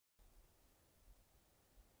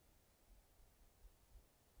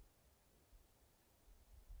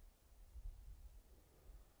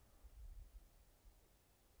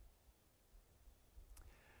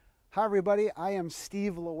Hi everybody, I am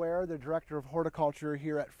Steve Laware, the Director of Horticulture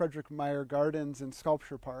here at Frederick Meyer Gardens and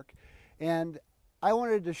Sculpture Park. And I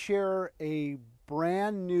wanted to share a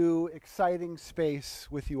brand new, exciting space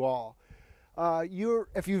with you all.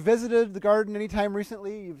 If you visited the garden anytime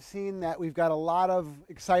recently, you've seen that we've got a lot of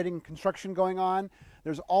exciting construction going on.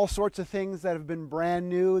 There's all sorts of things that have been brand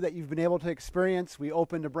new that you've been able to experience. We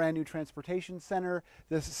opened a brand new transportation center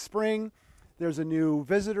this spring. There's a new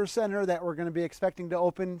visitor center that we're going to be expecting to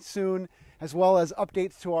open soon, as well as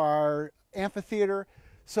updates to our amphitheater.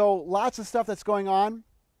 So lots of stuff that's going on.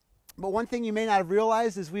 But one thing you may not have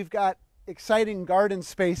realized is we've got exciting garden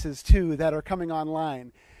spaces too that are coming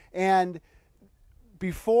online. And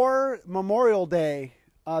before Memorial Day,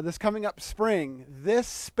 this coming up spring, this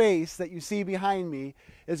space that you see behind me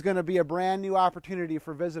is going to be a brand new opportunity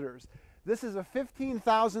for visitors. This is a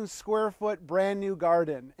 15,000 square foot brand new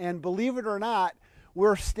garden, and believe it or not,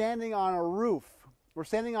 we're standing on a roof. We're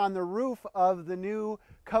standing on the roof of the new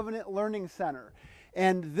Covenant Learning Center,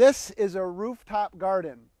 and this is a rooftop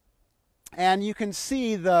garden. And you can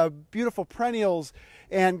see the beautiful perennials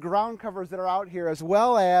and ground covers that are out here, as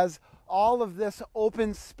well as all of this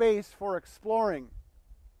open space for exploring.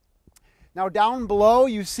 Now down below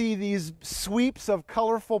you see these sweeps of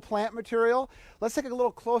colorful plant material. Let's take a little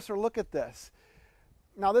closer look at this.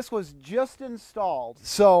 Now this was just installed,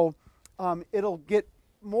 so it'll get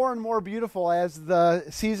more and more beautiful as the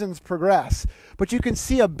seasons progress. But you can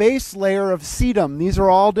see a base layer of sedum. These are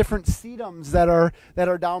all different sedums that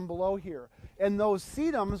are down below here. And those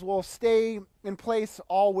sedums will stay in place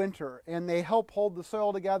all winter, and they help hold the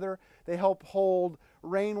soil together. They help hold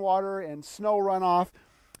rainwater and snow runoff.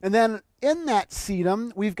 And then in that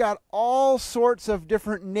sedum, we've got all sorts of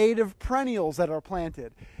different native perennials that are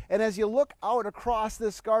planted. And as you look out across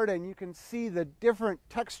this garden, you can see the different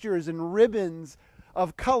textures and ribbons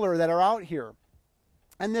of color that are out here.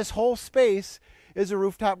 And this whole space is a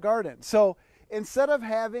rooftop garden. So instead of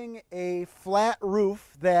having a flat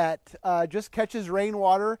roof that just catches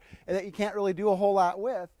rainwater and that you can't really do a whole lot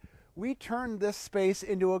with, we turned this space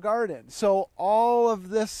into a garden. So all of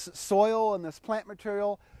this soil and this plant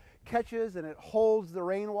material catches and it holds the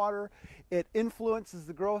rainwater. It influences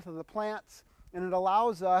the growth of the plants, and it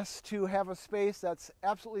allows us to have a space that's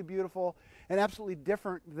absolutely beautiful and absolutely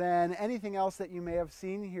different than anything else that you may have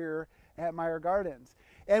seen here at Meyer Gardens.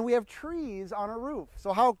 And we have trees on a roof.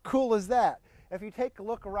 So how cool is that? If you take a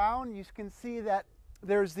look around, you can see that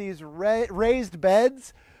there's these raised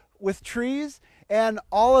beds with trees, and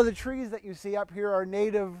all of the trees that you see up here are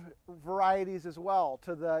native varieties as well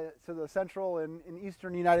to the central and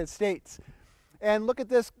eastern United States. And look at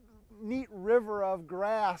this neat river of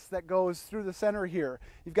grass that goes through the center here.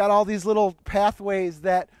 You've got all these little pathways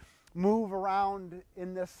that move around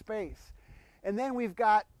in this space. And then we've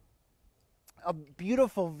got a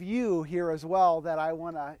beautiful view here as well that I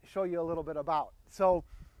want to show you a little bit about. So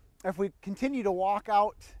if we continue to walk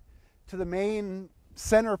out to the main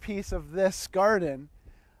centerpiece of this garden,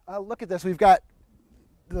 look at this. We've got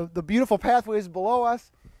the beautiful pathways below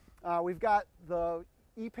us. We've got the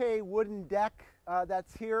Ipe wooden deck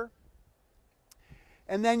that's here.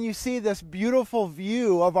 And then you see this beautiful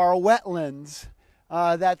view of our wetlands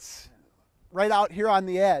that's right out here on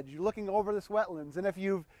the edge. You're looking over this wetlands. And if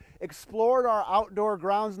you've explored our outdoor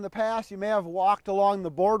grounds in the past, you may have walked along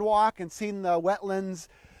the boardwalk and seen the wetlands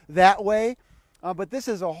that way. But this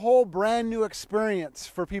is a whole brand new experience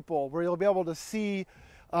for people where you'll be able to see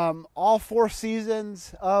all 4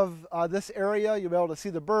 seasons of this area. You'll be able to see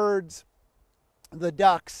the birds, the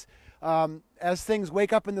ducks, as things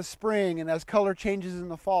wake up in the spring and as color changes in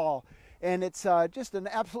the fall. And it's just an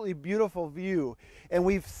absolutely beautiful view. And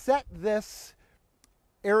we've set this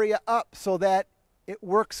area up so that it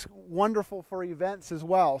works wonderful for events as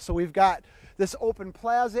well. So we've got this open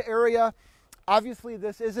plaza area. Obviously,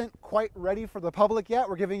 this isn't quite ready for the public yet.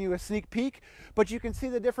 We're giving you a sneak peek, but you can see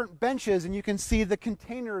the different benches and you can see the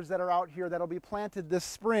containers that are out here that'll be planted this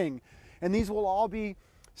spring. And these will all be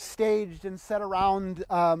staged and set around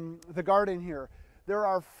the garden here. There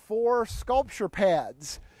are 4 sculpture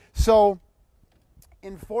pads. So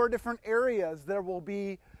in 4 different areas, there will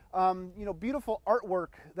be beautiful artwork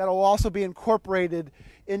that will also be incorporated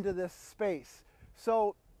into this space.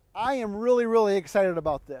 So I am really, really excited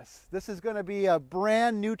about this. This is going to be a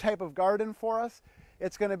brand new type of garden for us.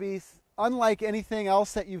 It's going to be unlike anything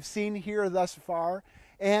else that you've seen here thus far.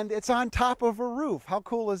 And it's on top of a roof. How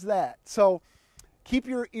cool is that? So keep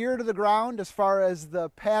your ear to the ground as far as the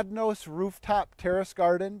Padnos Rooftop Terrace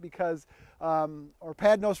Garden because, or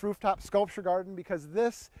Padnos Rooftop Sculpture Garden, because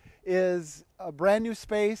this is a brand new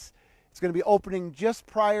space. It's going to be opening just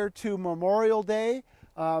prior to Memorial Day.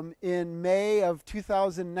 in May of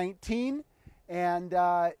 2019, and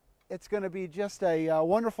it's going to be just a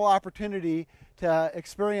wonderful opportunity to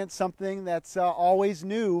experience something that's always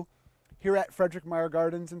new here at Frederick Meyer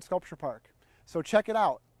Gardens and Sculpture Park. So check it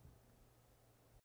out.